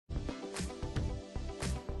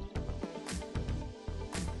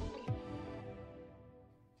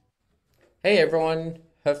Hey everyone,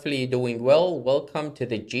 hopefully you're doing well. Welcome to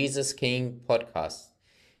the Jesus King podcast.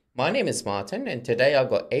 My name is Martin and today I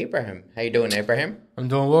got Abraham. How you doing, Abraham? I'm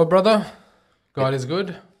doing well, brother. God Good. is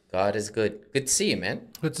good. God is good. Good to see you, man.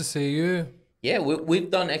 Good to see you. Yeah, we've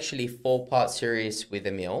done actually four-part series with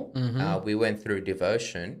Emil. Mm-hmm. We went through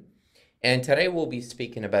devotion and today we'll be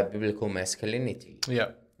speaking about biblical masculinity. Yeah.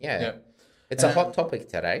 Yeah, Yeah. it's a hot And topic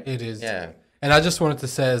today. it is. Yeah. And I just wanted to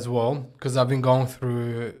say as well, because I've been going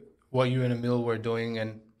through what you and Emil were doing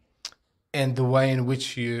and the way in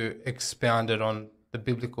which you expounded on the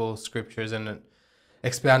biblical scriptures and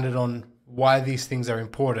expounded on why these things are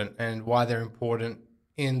important and why they're important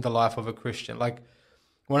in the life of a Christian. Like,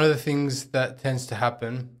 one of the things that tends to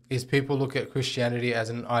happen is people look at Christianity as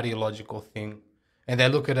an ideological thing, and they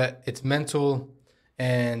look at it, it's mental,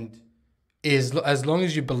 and is as long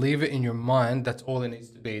as you believe it in your mind, that's all it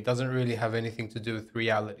needs to be. It doesn't really have anything to do with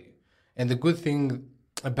reality. And the good thing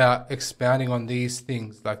about expounding on these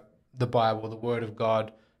things, like the Bible, the Word of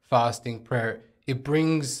God, fasting, prayer, it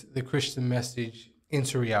brings the Christian message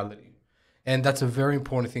into reality. And that's a very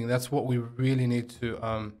important thing. That's what we really need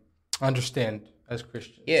to understand as Yeah,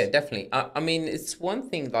 Christians. definitely. I mean, it's one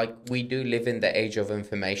thing like we do live in the age of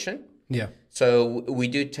information. Yeah. So we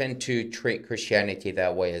do tend to treat Christianity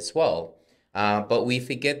that way as well. But we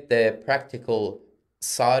forget the practical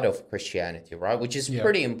side of Christianity, right? Which is Yeah.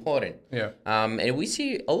 pretty important. Yeah. And we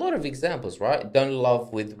see a lot of examples, right? Don't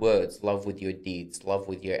love with words, love with your deeds, love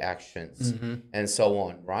with your actions, Mm-hmm. and so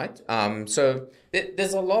on, right?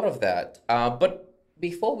 There's a lot of that. But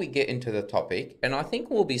before we get into the topic, and I think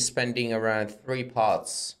we'll be spending around three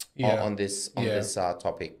parts Yeah. on this Yeah.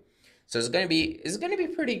 topic. So it's gonna be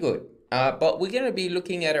pretty good. But we're gonna be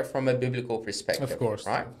looking at it from a biblical Of perspective, course.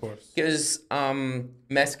 right? Of course. Because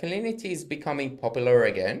masculinity is becoming popular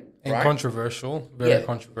again, And right? controversial, very Yeah,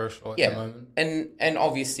 controversial at the yeah, moment. and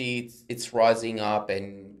obviously it's rising up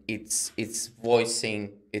and it's voicing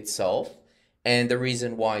itself, and the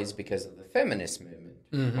reason why is because of the feminist movement,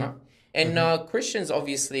 Mm-hmm. right? And Mm-hmm. Christians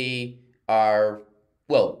obviously are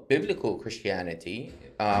well, biblical Christianity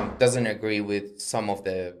doesn't agree with some of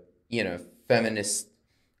the feminist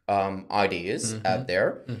ideas Mm-hmm. out there,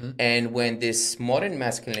 Mm-hmm. and when this modern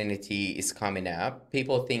masculinity is coming out,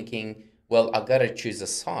 people thinking, well, I gotta choose a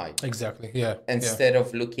side Exactly. Yeah. Yeah. instead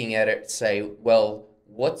of looking at it, say, well,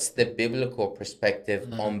 what's the biblical perspective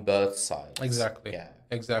Mm-hmm. on both sides? Exactly. Yeah.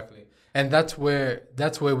 Exactly. And that's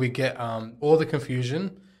where we get all the confusion,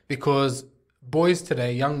 because boys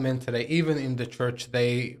today, young men today, even in the church,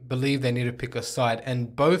 they believe they need to pick a side, and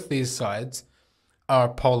both these sides are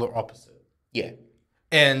polar opposite. Yeah.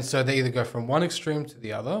 And so they either go from one extreme to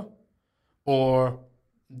the other, or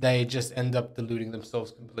they just end up deluding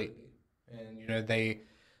themselves completely. And they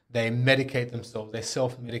medicate themselves. They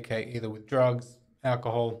self-medicate either with drugs,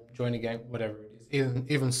 alcohol, join a gang, whatever it is.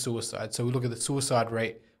 Even suicide. So we look at the suicide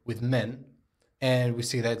rate with men, and we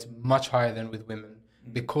see that it's much higher than with women,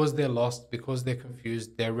 because they're lost, because they're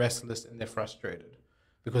confused, they're restless, and they're frustrated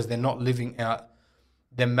because they're not living out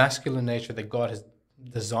their masculine nature that God has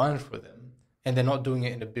designed for them, and they're not doing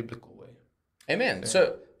it in a biblical way. Amen. So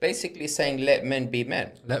So basically saying let men be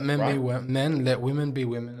men, let men be right? men, let women be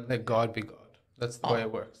women, and let God be God. That's the way Oh,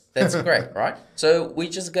 it works. that's great, right? So we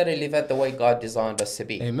just got to live out the way God designed us to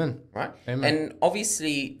be, Amen. right? Amen. And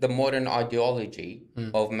obviously, the modern ideology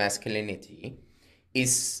Mm. of masculinity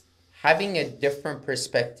is having a different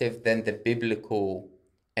perspective than the biblical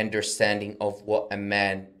understanding of what a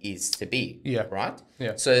man is to be, Yeah. right?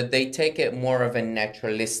 Yeah. So they take it more of a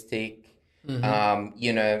naturalistic, Mm-hmm.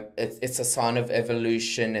 it's a sign of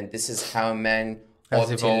evolution, and this is how a man Has ought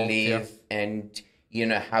to evolved. Yeah. live, and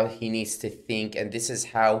how he needs to think, and this is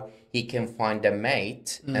how he can find a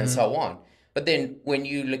mate, and Mm-hmm. so on. But then when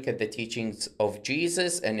you look at the teachings of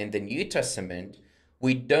Jesus and in the New Testament,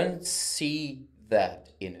 we don't see that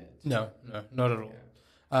in it. No, no, not at all.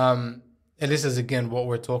 And this is again what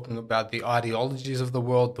we're talking about. The ideologies of the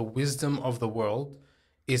world, the wisdom of the world,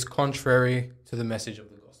 is contrary to the message of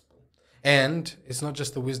the gospel. And it's not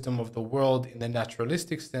just the wisdom of the world in the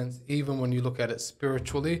naturalistic sense. Even when you look at it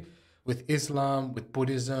spiritually, with Islam, with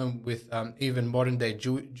Buddhism, with even modern day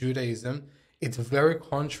Judaism, it's very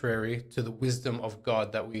contrary to the wisdom of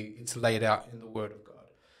God that it's laid out in the Word of God.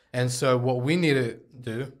 And so what we need to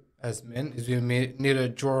do as men is we need to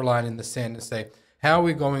draw a line in the sand and say, how are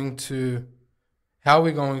we going to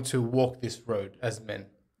walk this road as men?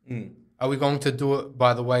 Mm. Are we going to do it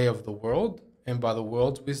by the way of the world and by the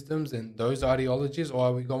world's wisdoms and those ideologies, or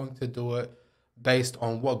are we going to do it based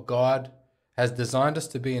on what God has designed us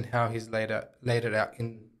to be and how He's laid it out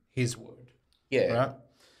in His Word, Yeah.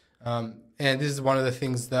 right? And this is one of the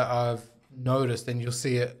things that I've noticed, and you'll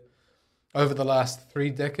see it over the last 3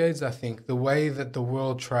 decades, I think the way that the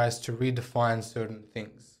world tries to redefine certain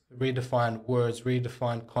things, redefine words,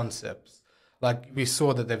 redefine concepts, like we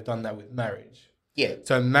saw that they've done that with marriage. Yeah.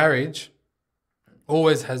 So marriage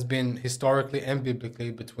always has been historically and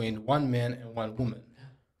biblically between one man and one woman.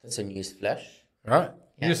 That's a news flash. Right?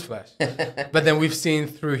 Yeah. Newsflash. But then we've seen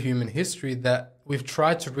through human history that we've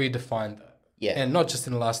tried to redefine that. Yeah. And not just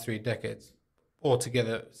in the last 3 decades,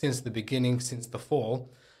 altogether, since the beginning, since the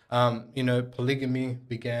fall. Polygamy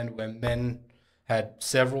began when men had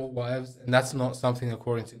several wives, and that's not something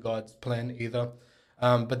according to God's plan either.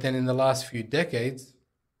 But then in the last few decades,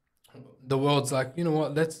 the world's like, you know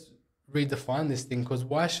what, let's redefine this thing, because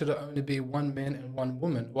why should it only be one man and one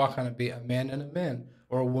woman? Why can't it be a man and a man,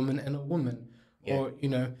 or a woman and a woman? Yeah. Or,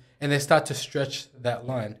 and they start to stretch that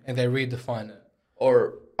line and they redefine it.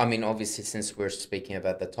 Or, I mean, obviously, since we're speaking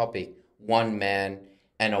about the topic, one man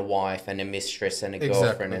and a wife and a mistress and a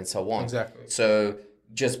girlfriend and so on. Exactly. So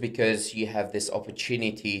just because you have this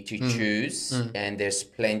opportunity to choose and there's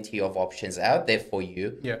plenty of options out there for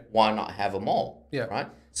you, why not have them all? Yeah. Right?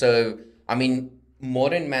 So, I mean,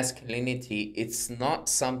 modern masculinity, it's not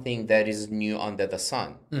something that is new under the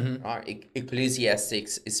sun. Right?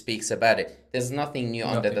 Ecclesiastics speaks about it. There's nothing new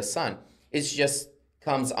under the sun. It just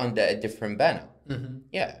comes under a different banner.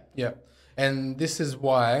 Yeah. Yeah. And this is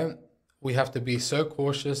why we have to be so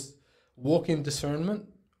cautious, walk in discernment,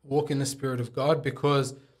 walk in the Spirit of God,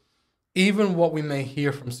 because even what we may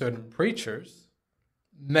hear from certain preachers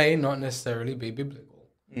may not necessarily be biblical.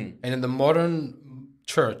 And in the modern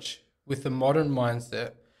church, with the modern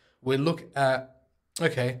mindset, we look at,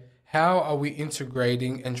 okay, how are we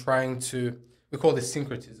integrating and trying to, we call this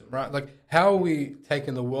syncretism, right? Like, how are we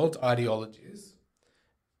taking the world's ideologies,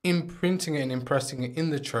 imprinting it and impressing it in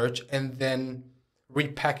the church, and then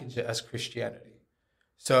repackage it as Christianity?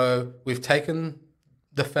 So we've taken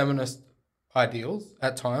the feminist ideals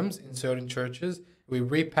at times in certain churches, we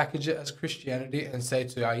repackage it as Christianity and say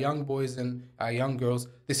to our young boys and our young girls,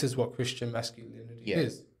 this is what Christian masculinity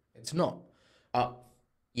is. It's not.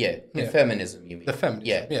 The feminism, you mean? The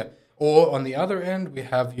feminism, yeah. Or on the other end, we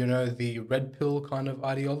have, the red pill kind of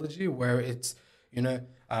ideology where it's,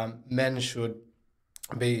 men should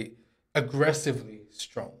be aggressively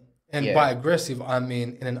strong. And by aggressive, I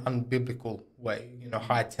mean in an unbiblical way,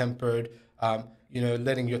 high-tempered,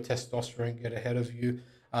 letting your testosterone get ahead of you,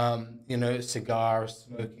 cigars,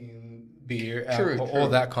 smoking, beer, alcohol, all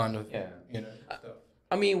that kind of, stuff.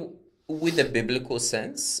 I mean, with the biblical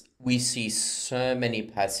sense, we see so many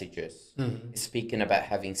passages speaking about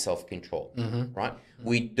having self-control, right?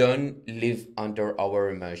 We don't live under our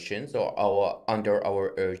emotions or under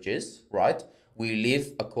our urges, right? We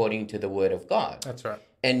live according to the word of God. That's right.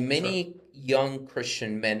 And many young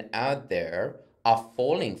Christian men out there are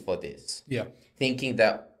falling for this. Yeah. Thinking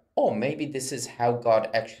that, maybe this is how God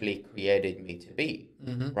actually created me to be,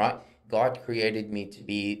 right? God created me to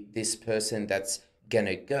be this person that's going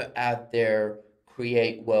to go out there,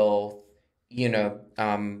 create wealth,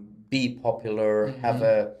 be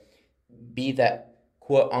popular, be that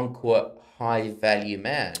quote unquote high value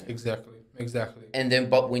man. Exactly. And then,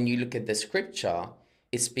 but when you look at the scripture,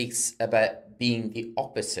 it speaks about being the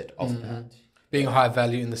opposite of that. Being high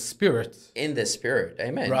value in the spirit. In the spirit,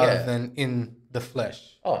 amen. Rather than in the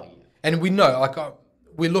flesh. Oh, yeah. And we know,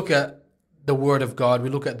 we look at the word of God, we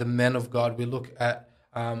look at the men of God, we look at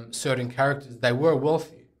certain characters. They were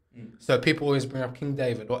wealthy. So people always bring up King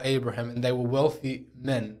David or Abraham, and they were wealthy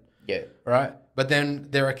men. Yeah. Right? But then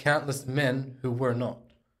there are countless men who were not.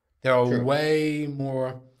 There are way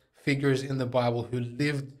more figures in the Bible who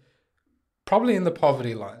lived probably in the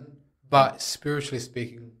poverty line, but spiritually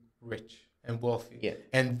speaking, rich and wealthy. Yeah.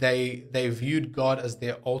 And they viewed God as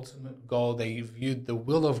their ultimate goal. They viewed the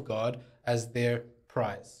will of God as their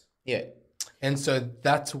prize. Yeah. And so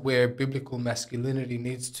that's where biblical masculinity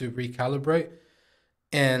needs to recalibrate,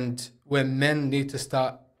 and where men need to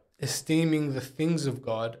start esteeming the things of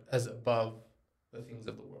God as above the things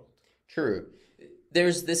of the world. True.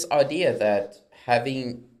 There's this idea that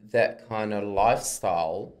having that kind of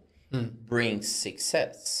lifestyle brings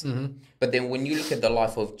success. But then when you look at the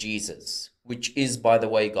life of Jesus, which is, by the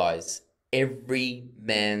way, guys, every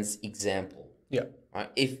man's example. Yeah. Right?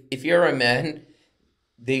 If you're a man,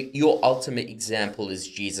 your ultimate example is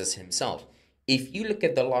Jesus himself. If you look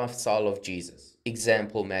at the lifestyle of Jesus,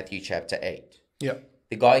 example Matthew chapter 8. Yeah.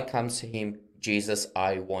 The guy comes to him, Jesus,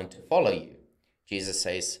 I want to follow you. Jesus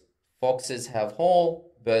says, foxes have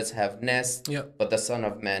hole, birds have nests, but the Son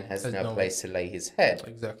of Man has no place to lay his head.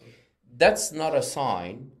 Exactly. That's not a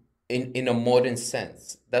sign, in a modern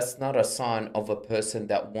sense, that's not a sign of a person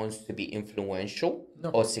that wants to be influential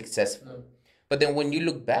or successful. No. But then when you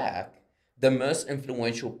look back, the most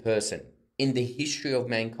influential person in the history of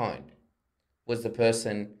mankind was the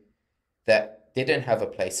person that didn't have a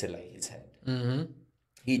place to lay his head. Mm-hmm.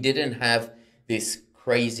 He didn't have this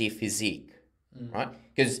crazy physique, right?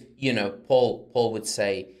 Because, Paul would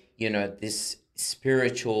say, this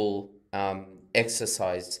spiritual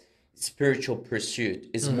exercise, spiritual pursuit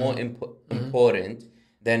is more important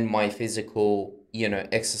than my physical,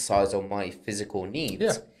 exercise or my physical needs.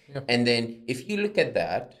 Yeah. Yeah. And then if you look at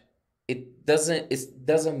that, it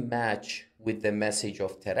doesn't match with the message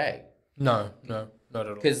of today. No, not at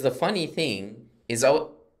all. Because the funny thing is,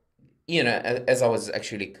 as I was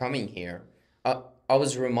actually coming here, I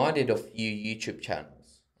was reminded of few YouTube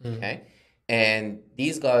channels, okay? And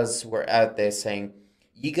these guys were out there saying,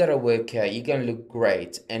 you got to work out, you're going to look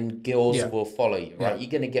great, and girls will follow you, right?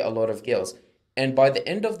 You're going to get a lot of girls. And by the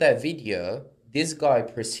end of that video, this guy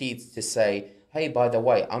proceeds to say, hey, by the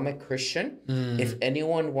way, I'm a Christian. If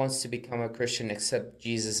anyone wants to become a Christian, accept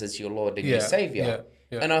Jesus as your Lord and your Savior.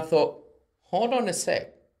 And I thought, hold on a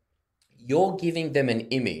sec. You're giving them an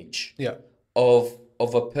image of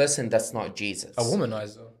a person that's not Jesus. A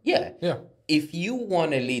womanizer. Yeah. Yeah. If you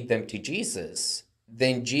want to lead them to Jesus,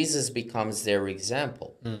 then Jesus becomes their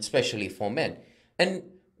example, especially for men. And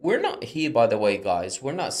we're not here, by the way, guys.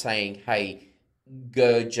 We're not saying, hey,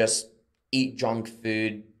 go just eat junk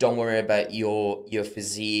food. Don't worry about your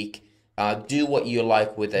physique. Do what you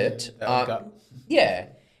like with it. Yeah.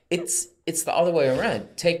 It's the other way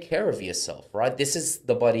around. Take care of yourself, right? This is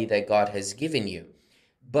the body that God has given you.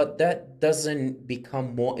 But that doesn't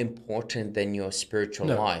become more important than your spiritual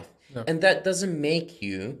life. No. And that doesn't make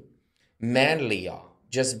you manlier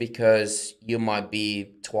just because you might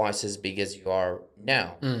be twice as big as you are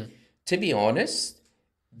now. To be honest,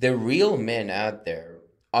 the real men out there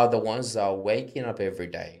are the ones that are waking up every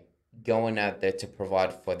day, going out there to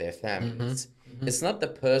provide for their families. It's not the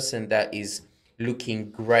person that is looking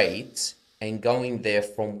great and going there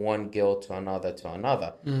from one girl to another to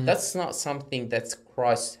another. That's not something that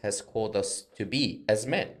Christ has called us to be as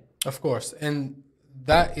men. Of course. And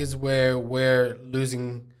that is where we're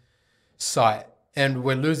losing sight, and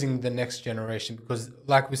we're losing the next generation, because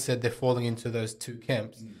like we said, they're falling into those two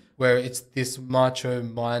camps where it's this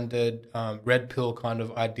macho-minded, red pill kind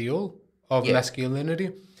of ideal of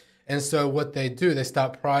masculinity. And so what they do, they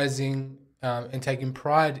start prizing and taking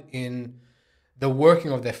pride in the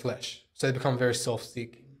working of their flesh. So they become very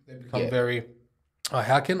self-seeking. They become very,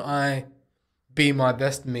 how can I be my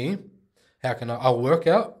best me? How can I'll work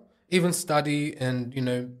out, even study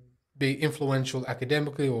and, be influential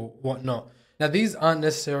academically or whatnot. Now, these aren't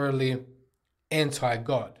necessarily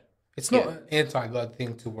anti-God. It's not an anti-God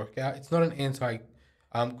thing to work out. It's not an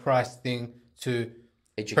anti-Christ thing to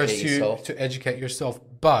educate yourself.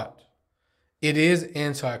 But it is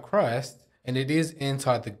anti-Christ, and it is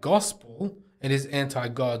anti the gospel, and it is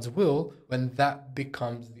anti-God's will when that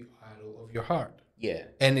becomes the idol of your heart. Yeah.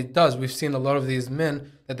 And it does. We've seen a lot of these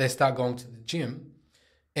men that they start going to the gym,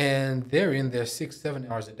 and they're in there 6-7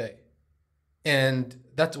 hours a day. And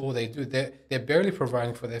that's all they do. They're barely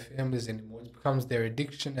providing for their families anymore. It becomes their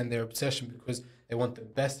addiction and their obsession because they want the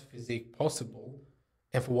best physique possible.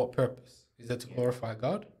 And for what purpose? Is that to glorify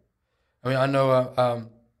God? I mean, I know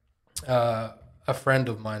a friend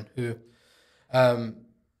of mine who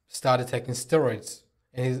started taking steroids.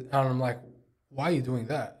 And I'm like, why are you doing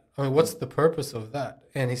that? I mean, what's the purpose of that?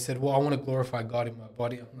 And he said, well, I want to glorify God in my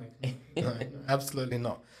body. I'm like, no, absolutely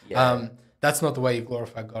not. Yeah. That's not the way you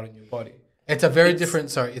glorify God in your body. It's a very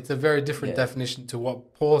different definition to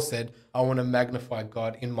what Paul said. I want to magnify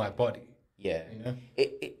God in my body. Yeah.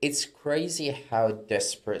 It's crazy how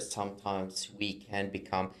desperate sometimes we can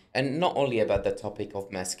become. And not only about the topic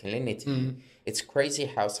of masculinity. It's crazy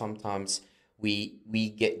how sometimes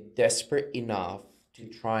we get desperate enough to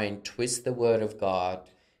try and twist the word of God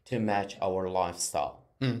to match our lifestyle.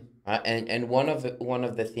 Right? And one of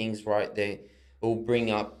the things, right, they will bring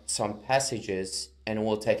up some passages and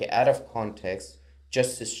we'll take it out of context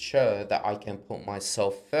just to show that I can put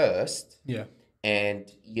myself first. Yeah. And,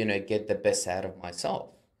 get the best out of myself.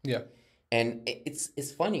 Yeah. And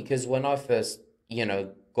it's funny because when I first,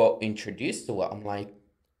 got introduced to it, I'm like,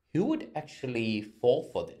 who would actually fall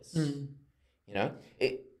for this?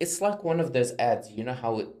 It's like one of those ads,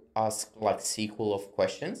 how it asks like sequel of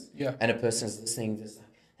questions? Yeah. And a person's listening, just like,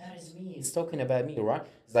 that is me. It's talking about me, right?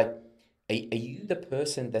 It's like, are you the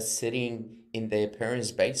person that's sitting in their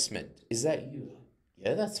parents' basement? Is that you?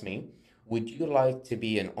 Yeah, that's me. Would you like to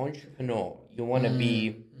be an entrepreneur? You want to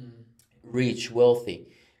be rich, wealthy?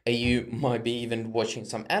 You might be even watching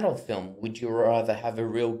some adult film. Would you rather have a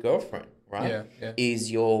real girlfriend, right? Yeah. Is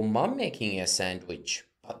your mom making a sandwich?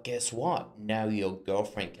 But guess what? Now your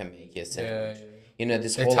girlfriend can make you a sandwich. Yeah. You know,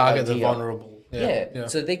 this They whole target the idea. vulnerable. Yeah.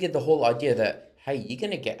 So they get the whole idea that, hey, you're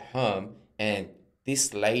going to get home and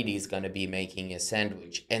this lady is going to be making a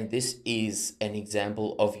sandwich. And this is an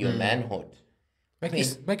example of your manhood.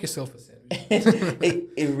 Make yourself a sandwich.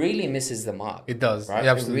 it really misses the mark. It does. Right? It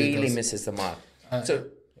absolutely really does. misses the mark. So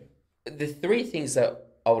the three things that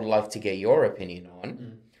I would like to get your opinion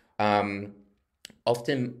on,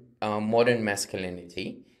 often modern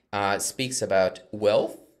masculinity speaks about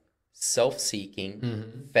wealth,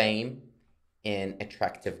 self-seeking, fame, and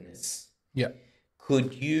attractiveness. Yeah.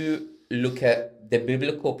 Could you look at the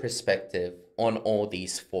biblical perspective on all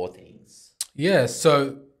these four things? Yeah.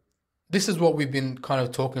 So this is what we've been kind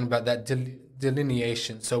of talking about, that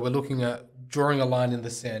delineation. So we're looking at drawing a line in the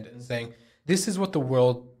sand and saying, this is what the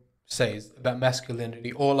world says about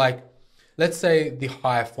masculinity, or like, let's say the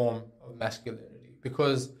higher form of masculinity,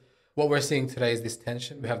 because what we're seeing today is this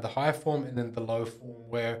tension. We have the high form and then the low form,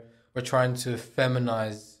 where we're trying to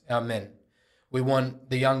feminize our men. We want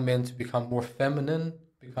the young men to become more feminine,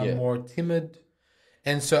 become more timid.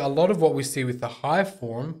 And so a lot of what we see with the high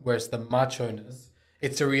form, where it's the macho-ness,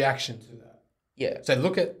 it's a reaction to that. Yeah. So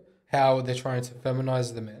look at how they're trying to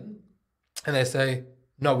feminize the men, and they say,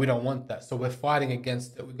 no, we don't want that. So we're fighting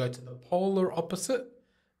against it. We go to the polar opposite,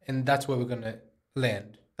 and that's where we're going to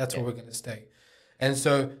land. That's where we're going to stay. And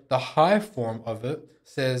so the high form of it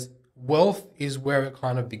says wealth is where it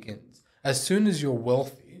kind of begins. As soon as you're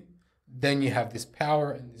wealthy, then you have this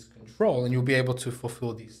power and this control, and you'll be able to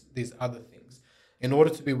fulfill these other things. In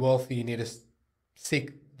order to be wealthy, you need to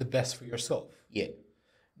seek the best for yourself. Yeah.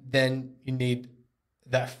 Then you need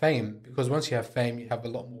that fame, because once you have fame, you have a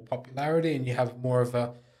lot more popularity and you have more of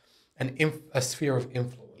a sphere of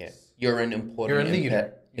influence. Yeah. You're an important You're a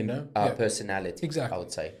leader, you know? Personality, Exactly. I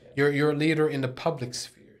would say. You're a leader in the public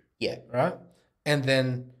sphere. Yeah. Right? And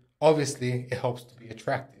then obviously it helps to be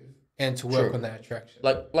attractive and to work on that attraction.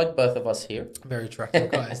 Like both of us here. Very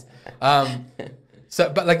attractive guys.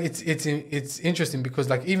 But like it's interesting, because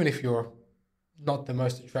like even if you're not the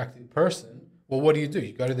most attractive person, well, what do?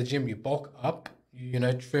 You go to the gym, you bulk up, you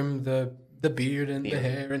know, trim the beard and the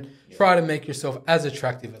hair, and try to make yourself as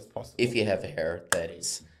attractive as possible. If you have hair, that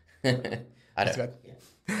is. I don't.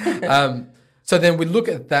 Yeah. So then we look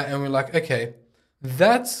at that and we're like, okay,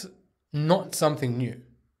 that's not something new,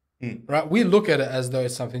 right? We look at it as though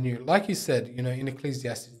it's something new. Like you said, you know, in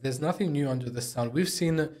Ecclesiastes, there's nothing new under the sun. We've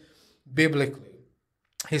seen it biblically,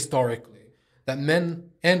 historically, that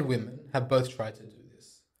men and women have both tried to do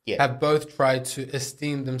this. Yeah. Have both tried to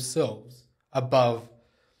esteem themselves above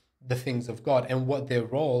the things of God and what their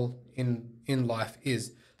role in life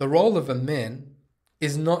is. The role of a man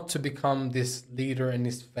is not to become this leader and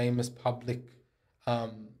this famous public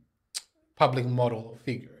model or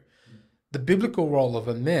figure. The biblical role of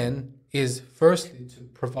a man is firstly to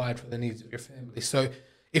provide for the needs of your family. So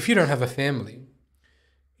if you don't have a family,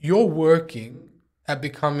 you're working at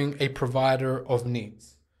becoming a provider of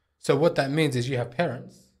needs. So what that means is you have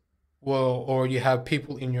parents, or you have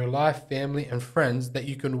people in your life, family and friends, that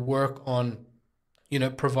you can work on, you know,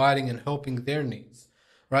 providing and helping their needs,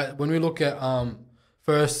 right? When we look at 1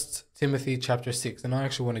 Timothy chapter 6, and I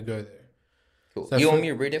actually want to go there. Cool. So you want me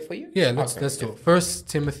to read it for you? Yeah, let's do it. 1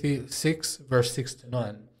 Timothy 6, verse 6 to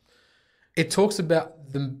 9. It talks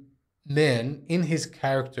about the man in his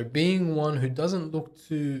character being one who doesn't look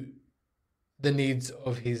to the needs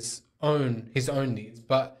of his own needs,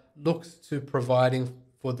 but looks to providing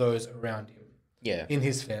for those around him. Yeah. In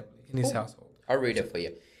his family, in his household. I'll read it for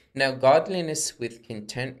you. Now, godliness with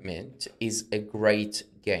contentment is a great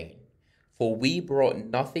gain. For we brought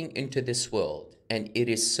nothing into this world, and it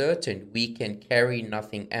is certain we can carry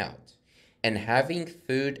nothing out. And having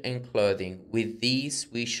food and clothing, with these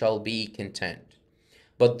we shall be content.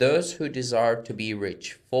 But those who desire to be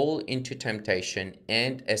rich fall into temptation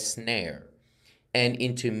and a snare, and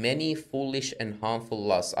into many foolish and harmful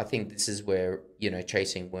lusts. I think this is where, you know,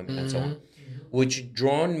 chasing women and so on, which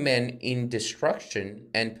drown men in destruction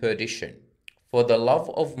and perdition. For the love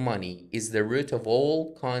of money is the root of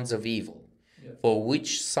all kinds of evil, for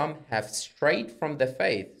which some have strayed from the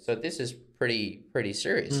faith. So this is pretty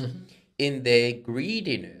serious. In their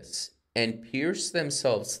greediness, and pierced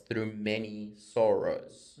themselves through many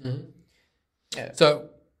sorrows. Yeah. So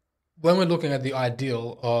when we're looking at the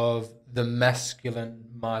ideal of the masculine,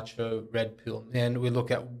 macho, red pill man, we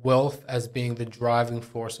look at wealth as being the driving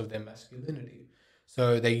force of their masculinity.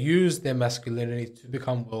 So they use their masculinity to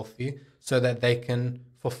become wealthy so that they can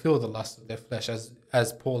fulfill the lust of their flesh,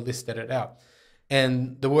 as Paul listed it out.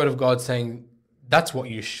 And the word of God saying that's what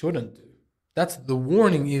you shouldn't do. That's the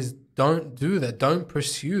warning is, don't do that. Don't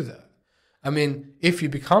pursue that. I mean, if you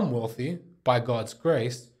become wealthy by God's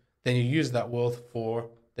grace, then you use that wealth for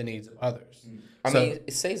the needs of others. I mean,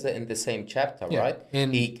 it says that in the same chapter, right?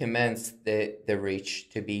 He commands the rich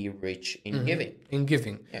to be rich in giving. In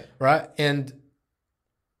giving, right? And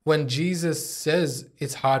when Jesus says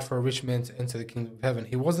it's hard for a rich man to enter the kingdom of heaven,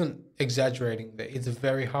 he wasn't exaggerating that. It's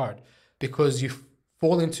very hard because you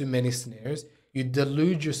fall into many snares. You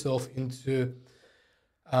delude yourself into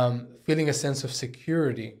feeling a sense of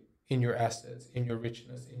security in your assets, in your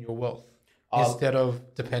richness, in your wealth, instead of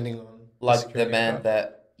depending on like the man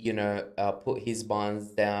that put his barns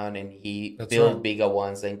down and he built bigger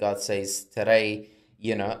ones, and God says, today,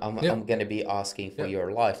 I'm going to be asking for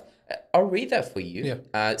your life. I'll read that for you.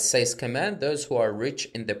 It says, command those who are rich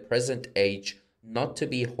in the present age not to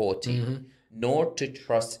be haughty, nor to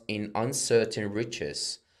trust in uncertain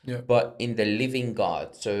riches, but in the living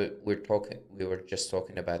God. So we were just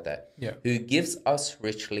talking about that. Who gives us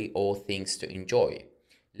richly all things to enjoy.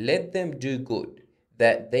 Let them do good,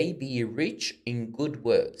 that they be rich in good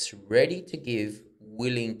works, ready to give,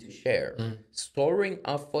 willing to share, storing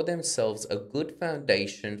up for themselves a good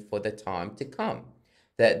foundation for the time to come,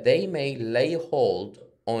 that they may lay hold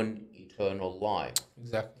on eternal life.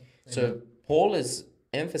 Exactly. So Paul is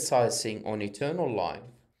emphasizing on eternal life,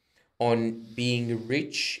 on being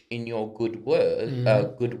rich in your good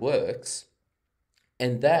works,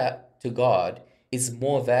 and that to God is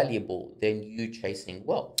more valuable than you chasing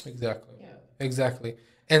wealth. Exactly. Exactly.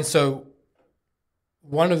 And so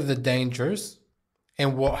one of the dangers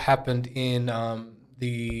and what happened in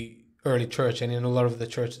the early church and in a lot of the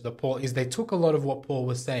churches of Paul is they took a lot of what Paul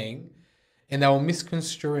was saying and they were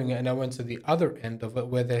misconstruing it, and I went to the other end of it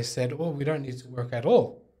where they said, oh, we don't need to work at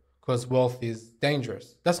all because wealth is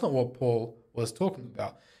dangerous. That's not what Paul was talking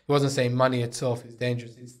about. He wasn't saying money itself is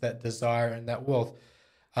dangerous. It's that desire and that wealth,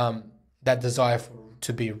 that desire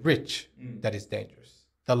to be rich that is dangerous.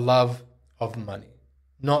 The love of money,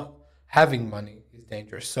 not having money, is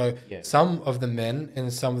dangerous. So some of the men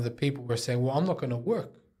and some of the people were saying, well, I'm not going to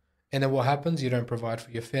work. And then what happens? You don't provide for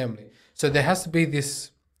your family. So there has to be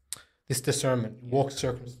this discernment, walk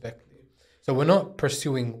circumspectly. So we're not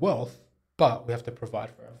pursuing wealth, but we have to provide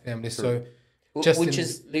for our family. True. So which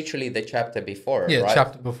is literally the chapter before, right?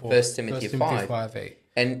 Chapter before. 1 Timothy 5. 5:8.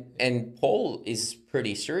 And Paul is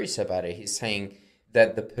pretty serious about it. He's saying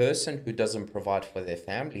that the person who doesn't provide for their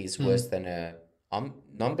family is worse than a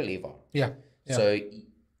non-believer. So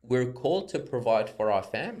we're called to provide for our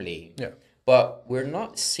family, but we're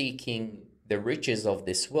not seeking the riches of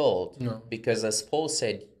this world. Because as Paul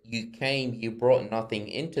said, you brought nothing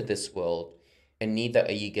into this world, and neither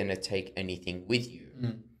are you going to take anything with you.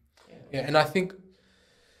 And I think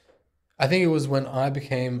it was when I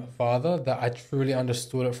became a father that I truly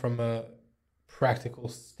understood it from a practical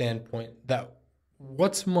standpoint, that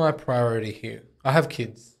what's my priority here? I have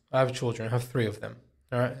kids. I have children. I have 3 of them.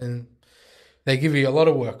 All right. And they give you a lot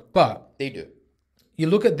of work, but they do. You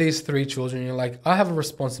look at these 3 children and you're like, I have a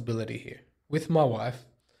responsibility here with my wife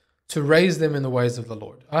to raise them in the ways of the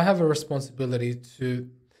Lord. I have a responsibility to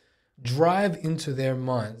drive into their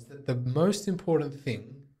minds that the most important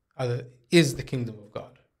thing is the kingdom of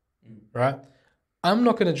God, right? I'm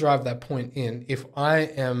not going to drive that point in if I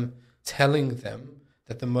am telling them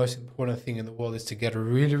that the most important thing in the world is to get a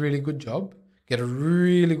really, really good job, get a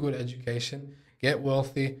really good education, get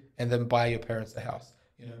wealthy, and then buy your parents a house.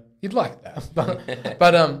 You'd like that,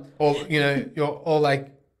 or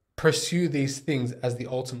like pursue these things as the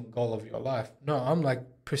ultimate goal of your life. No, I'm like,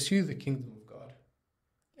 pursue the kingdom of God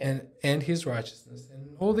and His righteousness,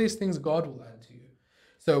 and all these things God will add to you.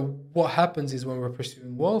 So what happens is when we're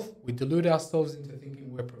pursuing wealth, we delude ourselves into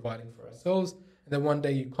thinking we're providing for ourselves, and then one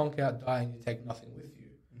day you conk out, die, and you take nothing with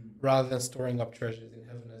you, rather than storing up treasures in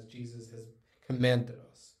heaven as Jesus has commanded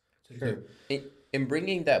us to do. In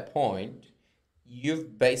bringing that point,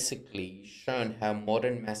 you've basically shown how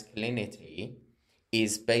modern masculinity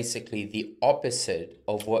is basically the opposite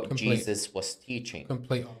of what Jesus was teaching.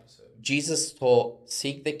 Complete opposite. Jesus taught,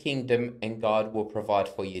 seek the kingdom and God will provide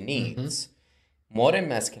for your needs. Modern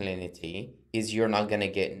masculinity is you're not going to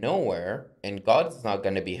get nowhere and God's not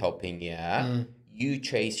going to be helping you out. You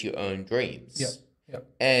chase your own dreams.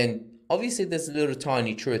 And obviously there's a little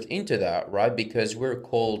tiny truth into that, right? Because we're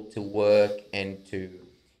called to work and to,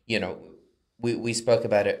 we spoke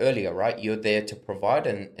about it earlier, right? You're there to provide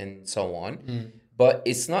and so on. But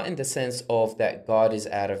it's not in the sense of that God is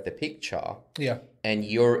out of the picture. And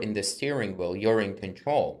you're in the steering wheel, you're in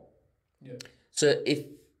control. So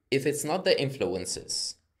if it's not the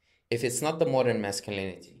influences, if it's not the modern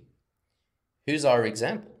masculinity, who's our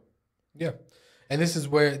example? And this is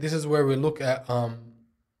where we look at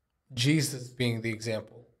Jesus being the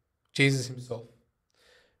example Jesus himself.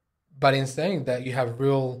 But in saying that, you have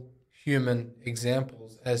real human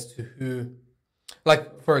examples as to who,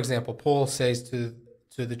 like, for example, Paul says to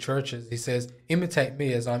the churches, he says, imitate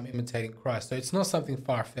me as I'm imitating Christ. So it's not something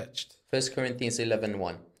far-fetched. 1 Corinthians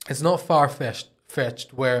 11:1. It's not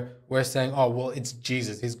far-fetched where we're saying, oh, well, it's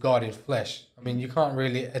Jesus, he's God in flesh. I mean, you can't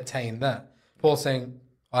really attain that. Paul's saying,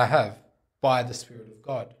 I have, by the Spirit of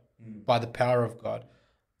God, by the power of God.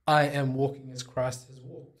 I am walking as Christ has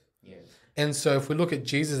walked. Yeah. And so if we look at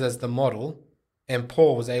Jesus as the model, and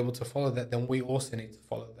Paul was able to follow that, then we also need to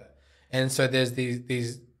follow that. And so there's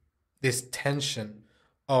this tension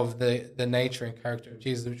of the nature and character of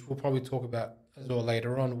Jesus, which we'll probably talk about as well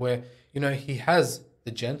later on, where, he has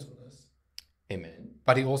the gentleness. Amen.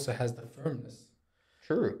 But he also has the firmness.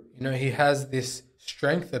 True. He has this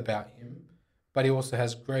strength about him, but he also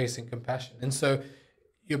has grace and compassion. And so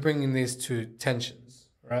you're bringing these two tensions,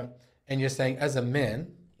 right? And you're saying, as a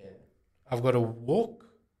man, I've got to walk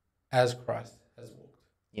as Christ has walked.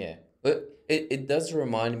 Yeah. But it does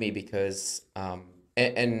remind me because,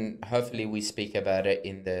 and hopefully we speak about it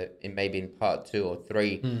in maybe in part 2 or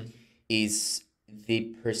 3, is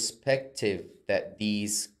the perspective that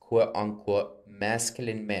these quote unquote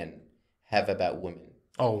masculine men have about women.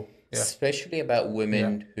 Oh, yeah. Especially about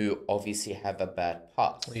women who obviously have a bad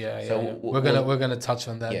past. Yeah. So we're gonna touch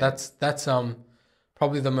on that. Yeah. That's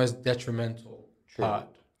probably the most detrimental part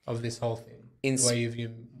of this whole thing. The way you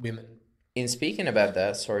view women. In speaking about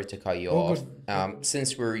that, sorry to cut you off. Good.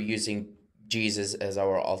 Since we're using Jesus as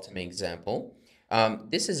our ultimate example,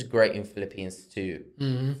 this is great in Philippians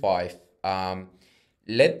 2:5.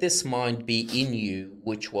 Let this mind be in you,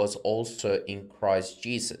 which was also in Christ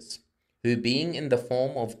Jesus, who being in the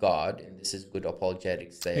form of God, and this is good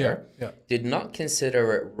apologetics there, did not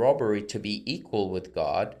consider it robbery to be equal with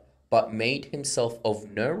God, but made himself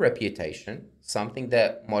of no reputation, something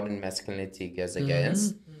that modern masculinity goes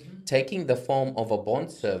against, taking the form of a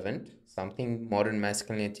bondservant, something modern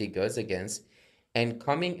masculinity goes against, and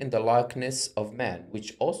coming in the likeness of man,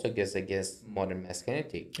 which also goes against modern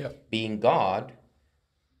masculinity. Being God,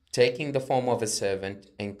 taking the form of a servant,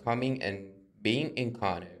 and coming and being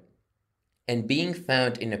incarnate, and being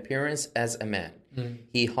found in appearance as a man,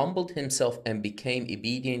 he humbled himself and became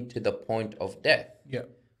obedient to the point of death.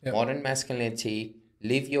 Modern masculinity,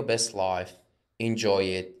 live your best life, enjoy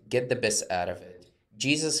it, get the best out of it.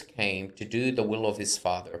 Jesus came to do the will of his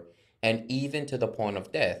Father, and even to the point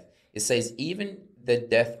of death. It says even the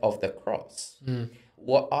death of the cross.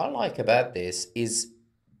 What I like about this is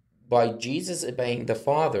by Jesus obeying the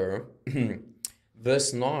Father,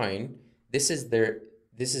 verse 9, this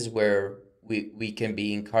is where we can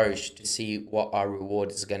be encouraged to see what our reward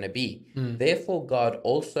is going to be. Therefore, God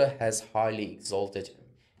also has highly exalted him.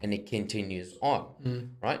 And it continues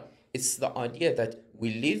on, right? It's the idea that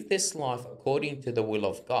we live this life according to the will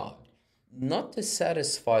of God, not to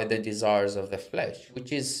satisfy the desires of the flesh,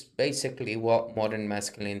 which is basically what modern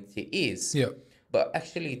masculinity is, but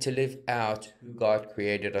actually to live out who God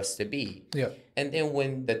created us to be. And then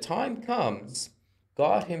when the time comes,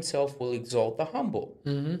 God himself will exalt the humble,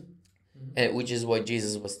 and which is what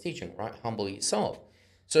Jesus was teaching, right? Humble yourself.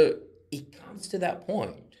 So it comes to that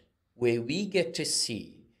point where we get to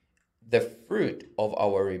see the fruit of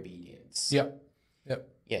our obedience. Yeah,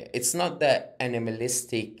 it's not that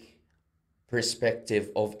animalistic perspective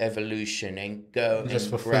of evolution and go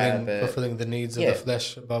just and fulfilling the needs of the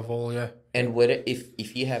flesh above all. And whether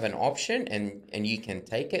if you have an option and you can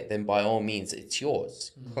take it, then by all means it's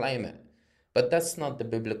yours. Claim it. But that's not the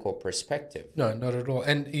biblical perspective. No, not at all.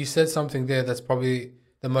 And you said something there that's probably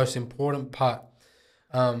the most important part,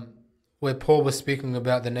 where Paul was speaking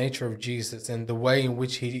about the nature of Jesus and the way in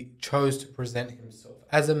which he chose to present himself.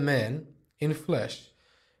 As a man in flesh,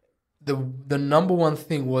 the number one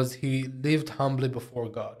thing was he lived humbly before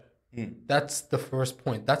God. That's the first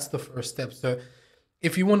point. That's the first step. So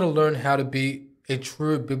if you want to learn how to be a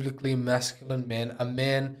true biblically masculine man, a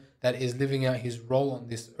man that is living out his role on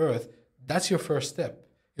this earth, that's your first step.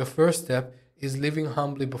 Your first step is living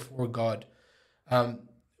humbly before God.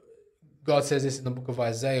 God says this in the book of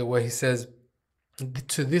Isaiah, where he says,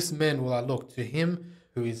 to this man will I look, to him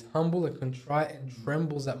who is humble and contrite and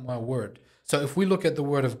trembles at my word. So if we look at the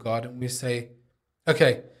word of God and we say,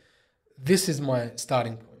 okay, this is my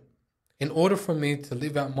starting point. In order for me to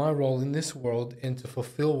live out my role in this world and to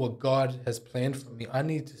fulfill what God has planned for me, I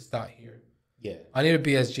need to start here. I need to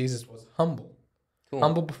be as Jesus was, humble.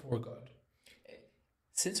 Humble before God.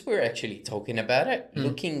 Since we're actually talking about it,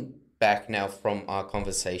 looking back now from our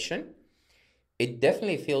conversation, it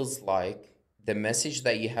definitely feels like the message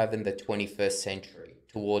that you have in the 21st century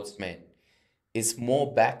towards men is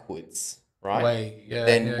more backwards right? way,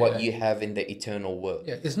 than what you have in the eternal world.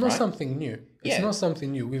 Yeah, it's not right? something new. It's not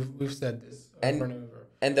something new. We've said this over and over.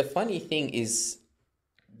 And the funny thing is,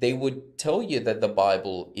 they would tell you that the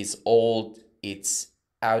Bible is old, it's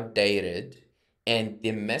outdated, and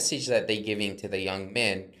the message that they're giving to the young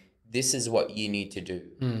men, this is what you need to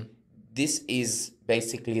do. This is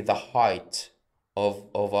basically the height of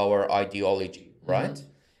our ideology, right?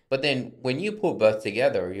 But then when you put both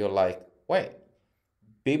together, you're like, wait,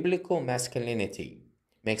 biblical masculinity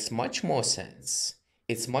makes much more sense.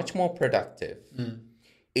 It's much more productive.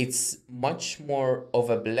 It's much more of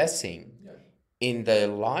a blessing in the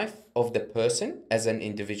life of the person as an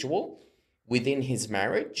individual, within his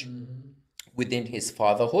marriage, within his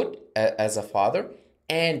fatherhood as a father,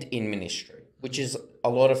 and in ministry, which is a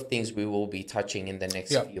lot of things we will be touching in the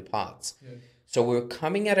next few parts. So we're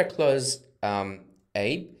coming at a close.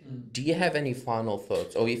 Abe, do you have any final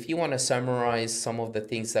thoughts? Or if you want to summarize some of the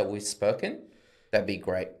things that we've spoken, that'd be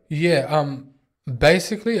great. Yeah,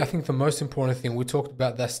 basically, I think the most important thing, we talked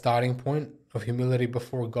about that starting point of humility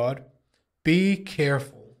before God. Be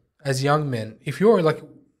careful as young men. If you're like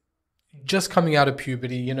just coming out of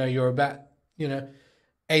puberty, you're about,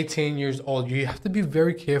 18 years old, you have to be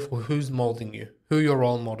very careful who's molding you, who your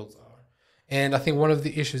role models are. And I think one of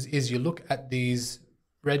the issues is you look at these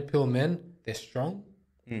red pill men, they're strong,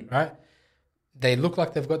 right? They look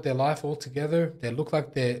like they've got their life all together. They look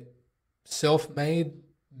like they're self-made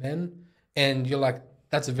men. And you're like,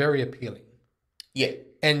 that's very appealing. Yeah.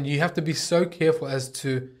 And you have to be so careful as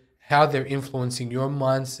to how they're influencing your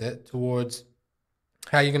mindset towards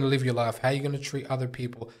how you're going to live your life, how you're going to treat other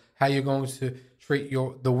people, how you're going to treat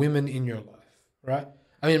the women in your life, right?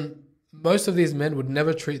 I mean, most of these men would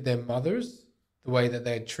never treat their mothers the way that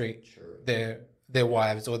they treat their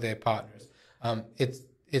wives or their partners.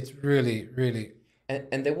 It's really, really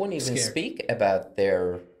and they won't even scary. speak about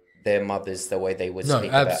their mothers the way they would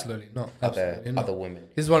speak absolutely about not. Absolutely other women.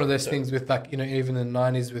 This is one of those things with even in the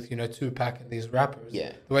 90s with, Tupac and these rappers.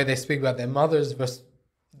 Yeah. The way they speak about their mothers versus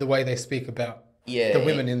the way they speak about the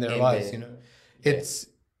women in their lives, It's,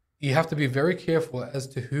 you have to be very careful as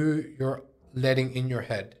to who you're letting in your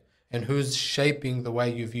head and who's shaping the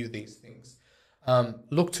way you view these things.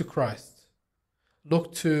 Look to Christ.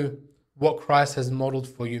 Look to what Christ has modeled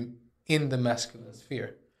for you in the masculine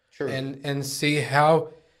sphere. True. And see how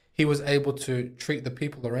he was able to treat the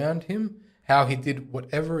people around him, how he did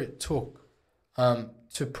whatever it took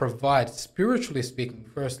to provide, spiritually speaking,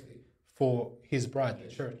 firstly, for his bride, the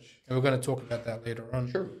church. And we're going to talk about that later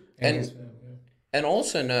on. Sure. And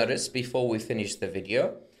also notice, before we finish the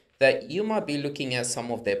video, that you might be looking at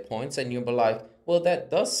some of their points and you'll be like, well,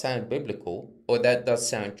 that does sound biblical, or that does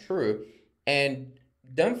sound true. And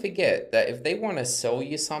don't forget that if they want to sell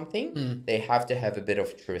you something, they have to have a bit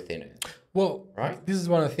of truth in it. Well, right? This is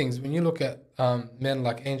one of the things. When you look at men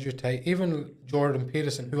like Andrew Tate, even Jordan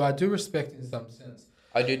Peterson, who I do respect in some sense.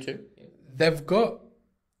 I do too. Yeah. They've got,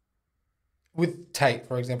 with Tate,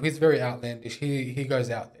 for example, he's very outlandish. He goes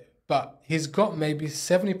out there. But he's got maybe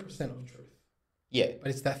 70% of truth. Yeah.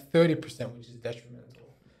 But it's that 30% which is detrimental.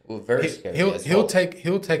 Well, very scary. He'll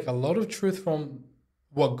take a lot of truth from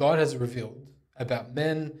what God has revealed about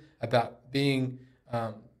men, about being,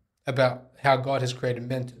 about how God has created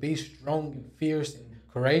men to be strong and fierce and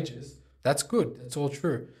courageous. That's good. That's all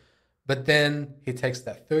true. But then he takes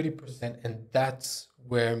that 30%, and that's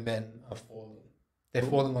where men are falling. They're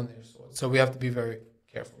falling on their sword. So we have to be very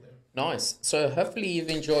careful there. Nice. So hopefully you've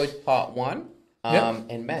enjoyed part 1.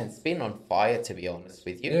 And man, it's been on fire, to be honest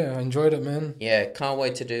with you. Yeah, I enjoyed it, man. Yeah, can't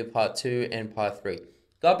wait to do part 2 and part 3.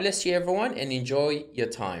 God bless you, everyone, and enjoy your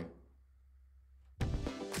time.